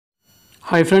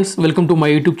Hi friends, welcome to my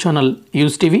YouTube channel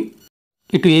Use TV.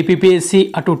 ఇటు APPSC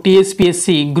అటు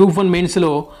TSPSC group 1 మెయిన్స్లో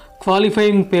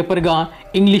qualifying పేపర్గా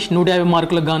English 150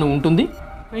 మార్కులకు గాను ఉంటుంది.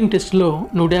 క్వాలిఫైయింగ్ టెస్ట్లో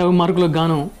 150 మార్కులకు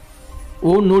గాను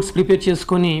ఓన్ నోట్స్ ప్రిపేర్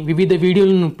చేసుకొని వివిధ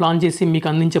వీడియోలను ప్లాన్ చేసి మీకు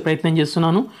అందించే ప్రయత్నం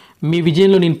చేస్తున్నాను. మీ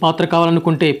విజయంలో నేను పాత్ర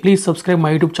కావాలనుకుంటే please subscribe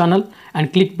my YouTube channel and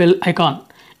click bell icon.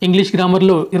 English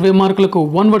గ్రామర్లో 20 మార్కులకు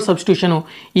 1 వర్డ్ సబ్స్టిట్యూషన్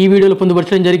ఈ వీడియోలో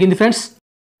పొందుపరచడం జరిగింది friends.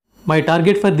 My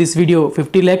target for this video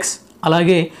 50 lakhs.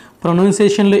 అలాగే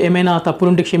ప్రొనౌన్సియేషన్లో ఏమైనా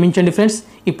తప్పులుంటే క్షమించండి ఫ్రెండ్స్.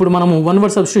 ఇప్పుడు మనము 1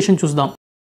 వర్డ్ సబ్స్టిట్యూషన్ చూద్దాం.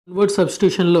 1 వర్డ్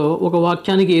సబ్స్టిట్యూషన్లో ఒక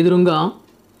వాక్యానికి ఎదురుగా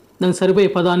దానికి సరిపోయే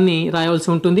పదాన్ని రాయవలసి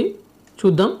ఉంటుంది.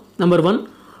 చూద్దాం. Number 1,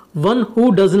 one who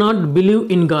does not believe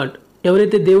in God.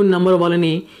 ఎవరైతే దేవుని నమ్మరు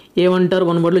వాళ్ళని ఏమంటారు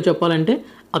 1 వర్డ్లో చెప్పాలంటే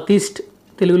అథీస్ట్,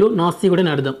 తెలుగులో నాస్తికుడు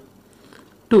అని అర్థం.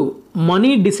 2,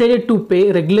 money decided to pay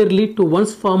regularly to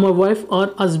once farmer wife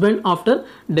or husband after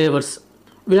divorce.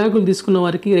 విడాకులు తీసుకున్న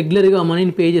వారికి రెగ్యులర్గా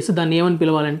మనీని పే చేసి దాన్ని ఏమని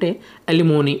పిలవాలంటే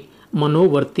alimony,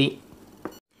 మనోవర్తి.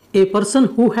 A person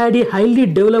who had a highly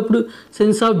developed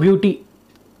sense of beauty.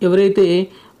 ఎవరైతే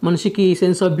మనిషికి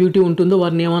సెన్స్ ఆఫ్ బ్యూటీ ఉంటుందో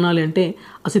వారిని ఏమనాలి అంటే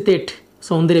అసిథేట్,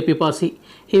 సౌందర్య పిపాసి.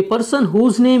 ఏ person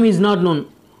whose name is not known.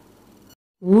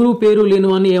 ఊరు పేరు లేని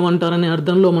వాడిని ఏమంటారనే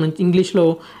అర్థంలో మనం ఇంగ్లీష్లో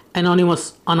అనానిమస్,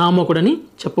 అనామకుడని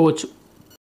చెప్పవచ్చు.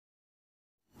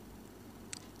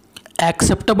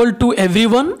 Acceptable to every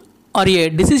one or A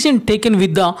decision taken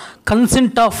with the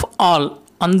consent of all.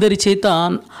 అందరి చేత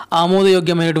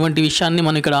ఆమోదయోగ్యమైనటువంటి విషయాన్ని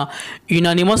మనం ఇక్కడ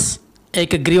యునానిమస్,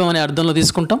 ఏకగ్రీవం అనే అర్థంలో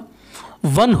తీసుకుంటాం.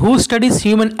 One who studies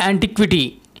human antiquity.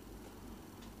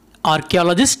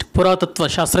 Archaeologist, పురాతత్వ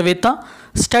శాస్త్రవేత్త.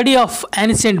 Study of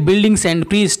ancient buildings and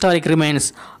pre historic remains.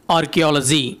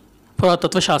 Archaeology,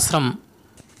 పురాతత్వ శాస్త్రం.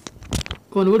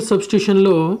 1 వర్డ్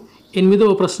సబ్స్టిట్యూషన్లో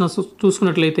 8వ ప్రశ్న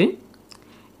చూసుకున్నట్లయితే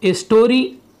ఏ story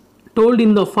told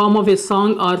in the form of A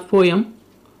song or poem.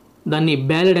 దాన్ని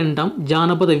బ్యాలెడ్ అంటాం,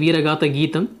 జానపద వీరగాథ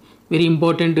గీతం. వెరీ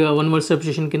ఇంపార్టెంట్ 1 వర్డ్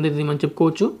సబ్స్టిట్యూషన్ కింద ఇది మనం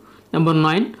చెప్పుకోవచ్చు. Number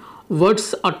 9, words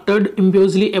uttered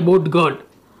ఇంప్యూజ్లీ about God.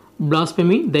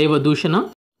 Blasphemy, దైవ దూషణ.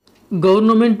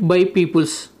 Government by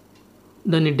peoples.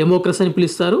 దాన్ని డెమోక్రసీ అని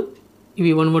పిలుస్తారు.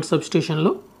 ఇవి 1 వర్డ్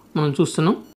సబ్స్టిట్యూషన్లో మనం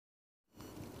చూస్తున్నాం.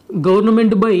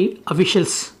 Government by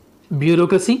officials,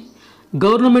 bureaucracy.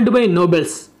 Government by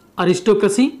nobles,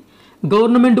 aristocracy.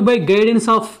 Government by guidance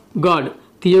of God,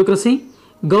 theocracy.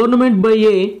 Government by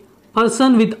A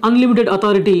person with unlimited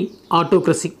authority,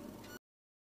 autocracy.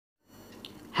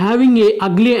 Having a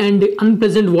ugly and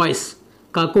unpleasant voice,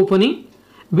 కాకోఫనీ.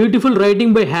 Beautiful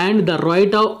writing by hand, the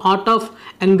art of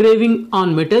engraving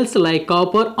on metals like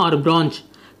copper are bronze.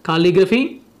 Calligraphy,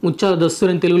 ముచ్చాల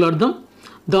దస్తురు అని తెలుగులో అర్థం.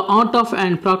 The art of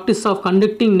and practice of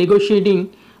conducting negotiating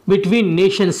between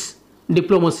nations,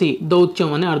 diplomacy,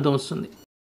 దౌత్యం అనే అర్థం వస్తుంది.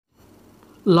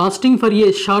 Lasting for a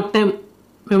short time,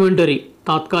 మెమెంటరీ,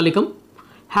 తాత్కాలికం.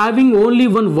 Having only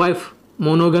one wife,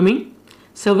 మోనోగమీ.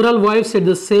 Several wives at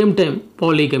the same time,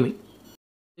 పాలీగమీ.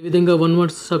 ఈ విధంగా 1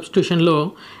 word సబ్స్టిట్యూషన్లో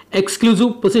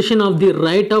exclusive position of the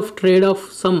right of trade of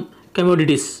some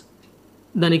commodities.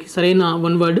 దానికి సరైన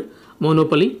 1 word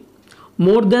monopoly.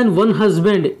 More than one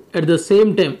husband at the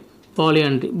same time,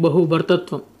 పాలియాండ్రీ,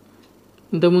 బహుభర్తత్వం.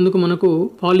 ఇంతకుముందుకు మనకు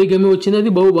పాలీగమీ వచ్చింది,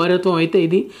 అది బహుభార్యత్వం. అయితే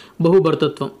ఇది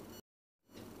బహుభర్తత్వం.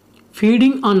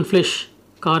 Feeding on flesh,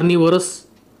 carnivorous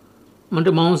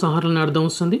అంటే మాంసాహారం అని అర్థం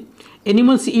వస్తుంది.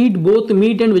 Animals eat both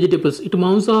meet and vegetables. ఇటు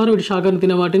మాంసాహారం ఇటు శాకాహారం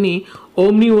తినే వాటిని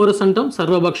ఓమ్నివోరస్ అంటాం,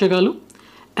 సర్వభక్షకాలు.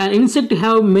 And insect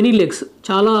have many legs,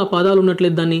 చాలా పాదాలు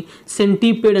ఉన్నట్లయితే దాన్ని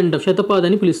సెంటీపేడ్ అంటాం, శతపాద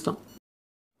అని పిలుస్తాం.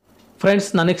 ఫ్రెండ్స్,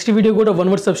 నా నెక్స్ట్ వీడియో కూడా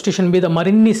 1 వర్డ్ సబ్స్టిట్యూషన్ మీద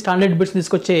మరిన్ని స్టాండర్డ్ బిట్స్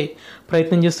తీసుకొచ్చే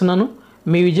ప్రయత్నం చేస్తున్నాను.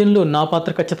 మీ విజయంలో నా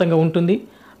పాత్ర ఖచ్చితంగా ఉంటుంది.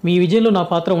 మీ విజయంలో నా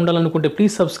పాత్ర ఉండాలనుకుంటే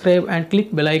please subscribe and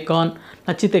click bell icon.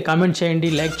 నచ్చితే కామెంట్ చేయండి,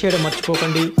 లైక్ చేయడం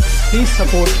మర్చిపోకండి. Please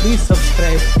support, please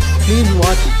subscribe, please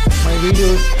watch my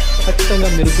videos. ఖచ్చితంగా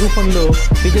మీరు గ్రూప్ 1లో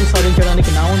విజయం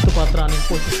సాధించడానికి నా వంతు పాత్ర నేను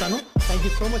పోషిస్తాను. Thank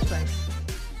you so much friends.